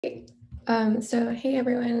Hey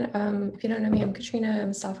everyone, if you don't know me, I'm Katrina. I'm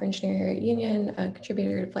a software engineer here at Union, a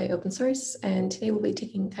contributor to Flyte open source, and today we'll be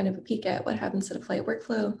taking kind of a peek at what happens to the Flyte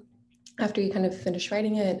workflow after you kind of finish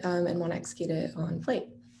writing it and want to execute it on Flyte.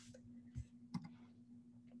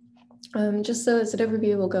 Just so as an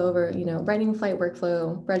overview, we'll go over, writing a Flyte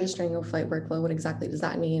workflow, registering a Flyte workflow, what exactly does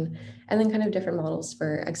that mean, and then kind of different models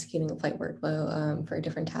for executing a Flyte workflow for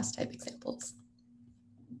different task type examples.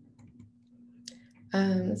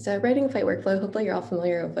 So writing a Flyte workflow, hopefully you're all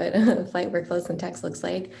familiar with what Flyte workflow syntax looks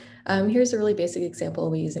like. Here's a really basic example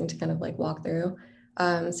we're using to kind of like walk through.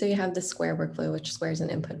 So you have the square workflow, which squares an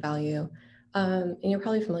input value. And you're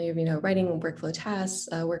probably familiar with, writing workflow tasks,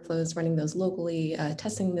 workflows, running those locally,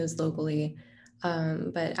 testing those locally.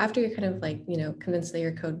 But after you're kind of like, convinced that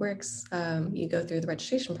your code works, you go through the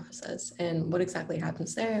registration process. And what exactly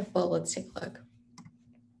happens there? Well, let's take a look.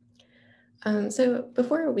 So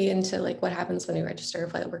before we get into like what happens when we register a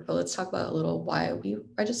Flyte workflow, let's talk about a little why we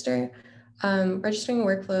register. Registering a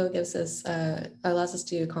workflow gives us allows us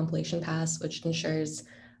to do a compilation pass, which ensures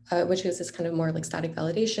which gives us kind of more like static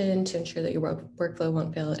validation to ensure that your workflow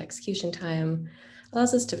won't fail at execution time.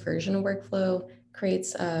 Allows us to version a workflow,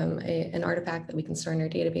 creates an artifact that we can store in our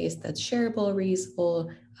database that's shareable,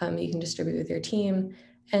 reusable, you can distribute with your team.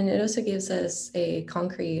 And it also gives us a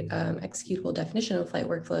concrete executable definition of Flyte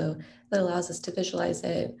workflow that allows us to visualize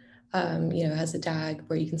it, as a DAG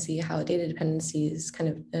where you can see how data dependencies kind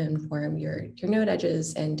of inform your node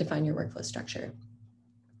edges and define your workflow structure.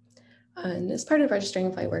 And as part of registering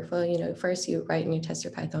a Flyte workflow, first you write and you test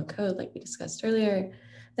your Python code like we discussed earlier.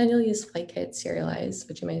 Then you'll use Flytekit serialize,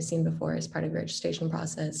 which you might have seen before as part of your registration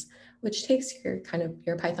process, which takes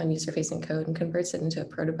your Python user-facing code and converts it into a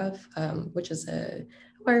protobuf, which is a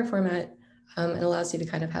wire format, and allows you to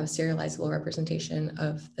kind of have a serializable representation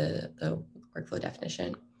of the workflow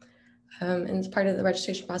definition. And as part of the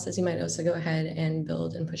registration process, you might also go ahead and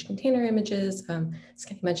build and push container images. As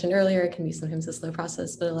Kenny mentioned earlier, it can be sometimes a slow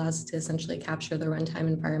process, but it allows us to essentially capture the runtime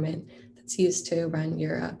environment that's used to run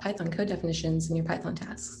your Python code definitions and your Python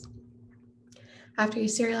tasks. After you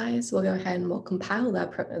serialize, we'll go ahead and we'll compile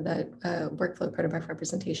that workflow protobuf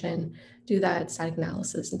representation, do that static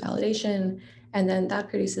analysis and validation, and then that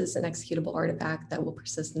produces an executable artifact that will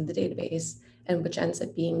persist in the database, and which ends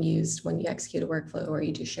up being used when you execute a workflow or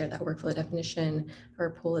you do share that workflow definition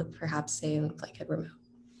or pull it perhaps say in Flyte remote.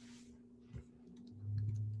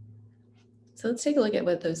 So let's take a look at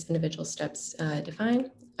what those individual steps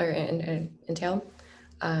define or entail.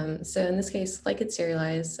 So in this case, like it's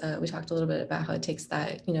serialized, we talked a little bit about how it takes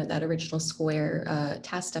that, that original square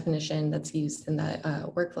task definition that's used in that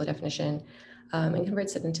workflow definition and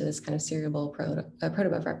converts it into this kind of seriable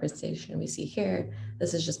protobuf representation we see here.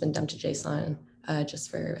 This has just been dumped to JSON just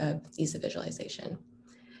for ease of visualization.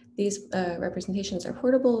 These representations are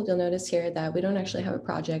portable. You'll notice here that we don't actually have a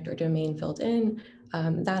project or domain filled in.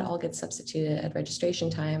 That all gets substituted at registration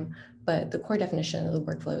time, but the core definition of the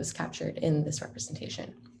workflow is captured in this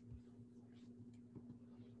representation.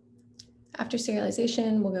 After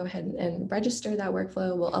serialization, we'll go ahead and register that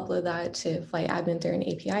workflow. We'll upload that to Flyte admin through an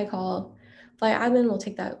API call. Flyte admin will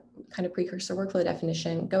take that kind of precursor workflow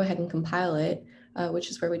definition, go ahead and compile it, which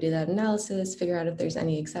is where we do that analysis, figure out if there's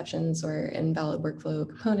any exceptions or invalid workflow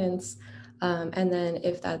components. And then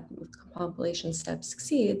if that compilation step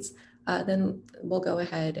succeeds, then we'll go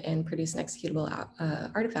ahead and produce an executable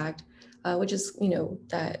artifact, which is,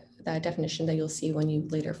 that definition that you'll see when you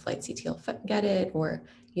later Flyte-CTL get it, or,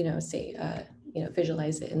 say,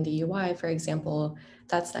 visualize it in the UI, for example.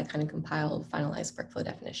 That's that kind of compiled, finalized workflow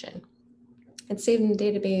definition. It's saved in the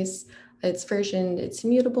database, it's versioned, it's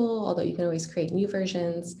immutable, although you can always create new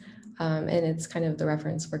versions, and it's kind of the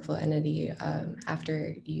reference workflow entity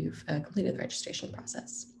after you've completed the registration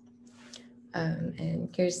process.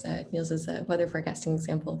 And here's Niels' weather forecasting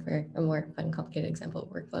example for a more fun, complicated example of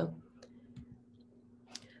workflow.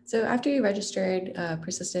 So after you registered,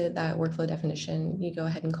 persisted that workflow definition, you go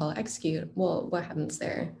ahead and call execute. Well, what happens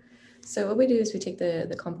there? So what we do is we take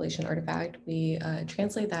the compilation artifact, we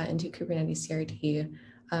translate that into Kubernetes CRD.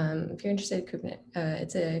 If you're interested,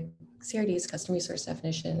 it's a CRD is custom resource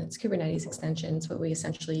definition. It's Kubernetes extension. It's what we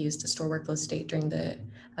essentially use to store workflow state during the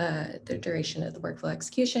duration of the workflow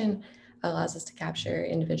execution. Allows us to capture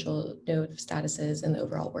individual node statuses and the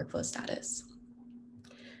overall workflow status.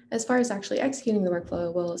 As far as actually executing the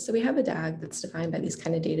workflow, well, so we have a DAG that's defined by these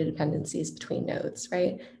kind of data dependencies between nodes,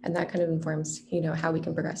 right? And that kind of informs, how we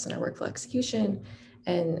can progress in our workflow execution.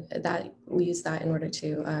 And that we use that in order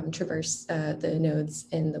to traverse the nodes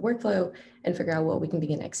in the workflow and figure out what we can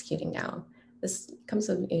begin executing now. This comes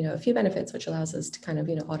with a few benefits, which allows us to kind of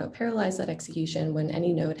auto parallelize that execution. When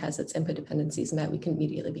any node has its input dependencies met, we can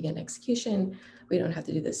immediately begin execution. We don't have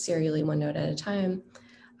to do this serially one node at a time.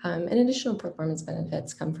 And additional performance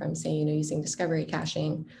benefits come from, say, using discovery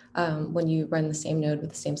caching. When you run the same node with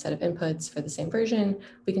the same set of inputs for the same version,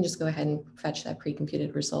 we can just go ahead and fetch that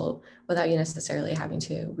pre-computed result without you necessarily having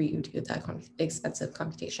to redo that expensive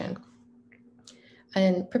computation.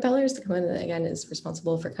 And Propeller is the component that, again, is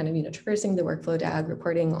responsible for kind of traversing the workflow DAG,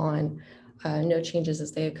 reporting on node changes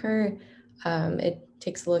as they occur. It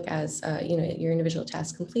takes a look as your individual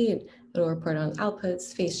tasks complete. It'll report on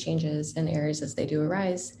outputs, phase changes, and errors as they do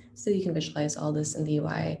arise, so you can visualize all this in the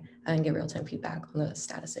UI and get real-time feedback on the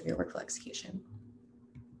status of your workflow execution.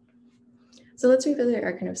 So let's revisit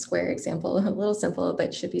our kind of square example, a little simple,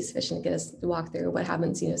 but should be sufficient to get us to walk through what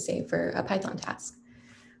happens, say, for a Python task.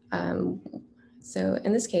 So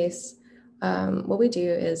in this case, what we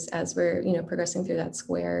do is, as we're progressing through that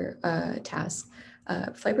square task,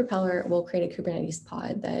 Flyte Propeller will create a Kubernetes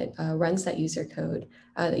pod that runs that user code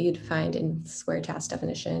that you defined in square task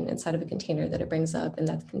definition inside of a container that it brings up, and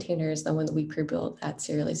that container is the one that we pre-built at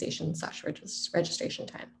serialization/registration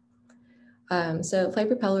time. So Flyte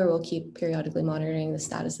Propeller will keep periodically monitoring the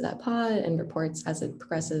status of that pod and reports as it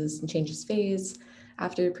progresses and changes phase.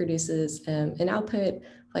 After it produces an output,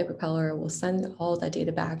 Flyte Propeller will send all that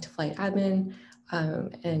data back to Flyte admin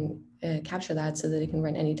and capture that so that it can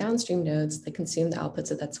run any downstream nodes that consume the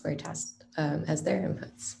outputs of that square task as their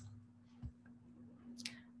inputs.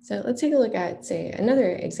 So let's take a look at, say,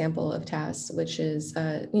 another example of tasks, which is,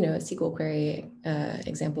 a SQL query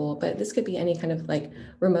example, but this could be any kind of like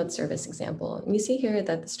remote service example. And you see here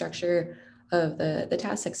that the structure of the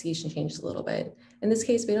task execution changes a little bit. In this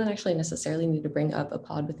case, we don't actually necessarily need to bring up a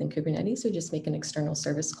pod within Kubernetes. We just make an external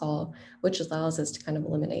service call, which allows us to kind of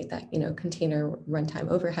eliminate that, container runtime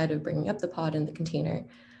overhead of bringing up the pod in the container.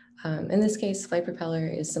 In this case, Flyte Propeller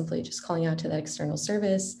is simply just calling out to that external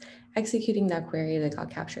service, executing that query that got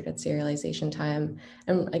captured at serialization time,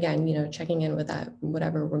 and again, checking in with that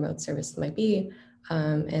whatever remote service it might be,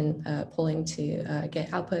 and pulling to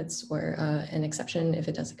get outputs or an exception if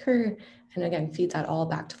it does occur, and again, feed that all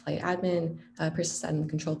back to Flyte admin, persist that in the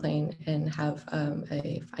control plane, and have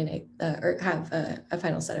a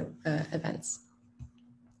final set of events.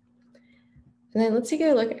 And then let's take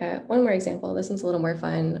a look at one more example. This one's a little more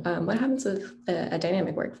fun. What happens with a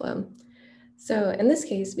dynamic workflow? So in this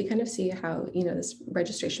case, we kind of see how, this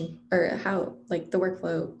registration, or how like the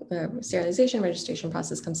workflow serialization registration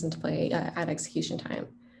process comes into play at execution time.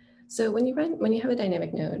 So when you have a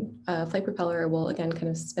dynamic node, Flyte Propeller will again kind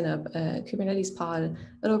of spin up a Kubernetes pod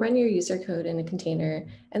that'll run your user code in a container.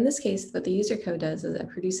 In this case, what the user code does is it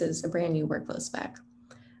produces a brand new workflow spec.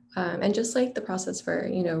 And just like the process for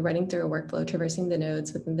running through a workflow, traversing the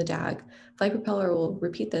nodes within the DAG, Flyte Propeller will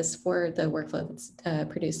repeat this for the workflow that's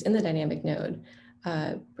produced in the dynamic node,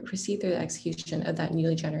 proceed through the execution of that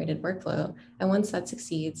newly generated workflow. And once that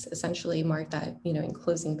succeeds, essentially mark that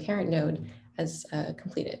enclosing parent node as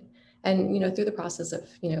completed. And through the process of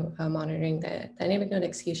monitoring the dynamic node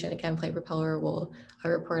execution, again, Flyte Propeller will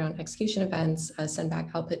report on execution events, send back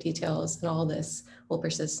output details, and all this will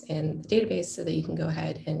persist in the database so that you can go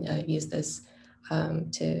ahead and use this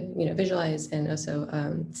to visualize and also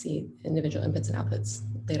see individual inputs and outputs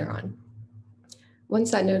later on. Once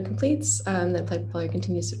that node completes, then Flyte Propeller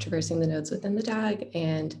continues traversing the nodes within the DAG,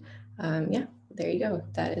 and yeah, there you go.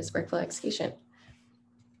 That is workflow execution.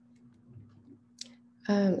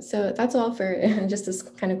 So that's all for just this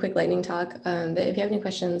kind of quick lightning talk. But if you have any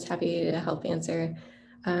questions, happy to help answer.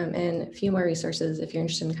 And a few more resources if you're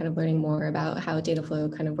interested in kind of learning more about how data flow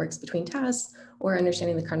kind of works between tasks or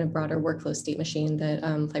understanding the kind of broader workflow state machine that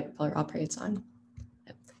Flyte Propeller operates on.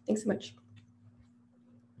 Thanks so much.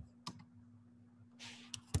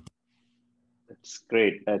 That's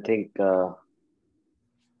great. I think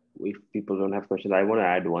if people don't have questions, I want to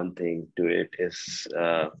add one thing to it is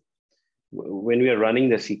when we are running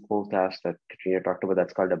the SQL task that Katrina talked about,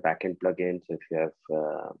 that's called a backend plugin. So if you have,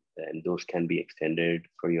 and those can be extended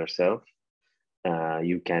for yourself,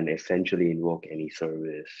 you can essentially invoke any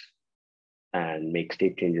service and make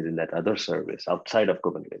state changes in that other service outside of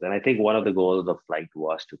Kubernetes. And I think one of the goals of Flyte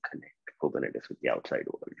was to connect Kubernetes with the outside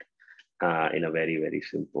world in a very, very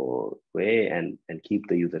simple way and keep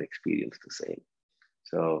the user experience the same.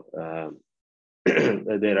 So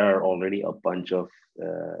there are already a bunch of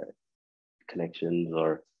connections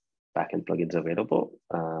or backend plugins available,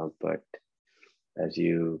 but if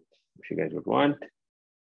you guys would want,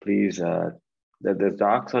 please, there's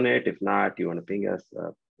docs on it. If not, you want to ping us,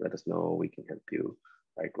 let us know. We can help you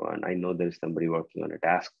right one. I know there's somebody working on a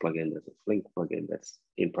task plugin. There's a Flink plugin that's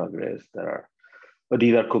in progress. But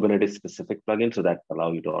these are Kubernetes specific plugins, so that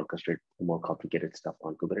allow you to orchestrate more complicated stuff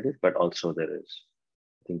on Kubernetes. But also there is,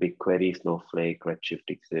 I think, BigQuery, Snowflake, Redshift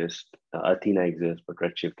exist, Athena exists, but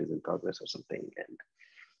Redshift is in progress or something. And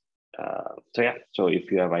so yeah, so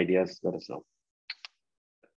if you have ideas, let us know.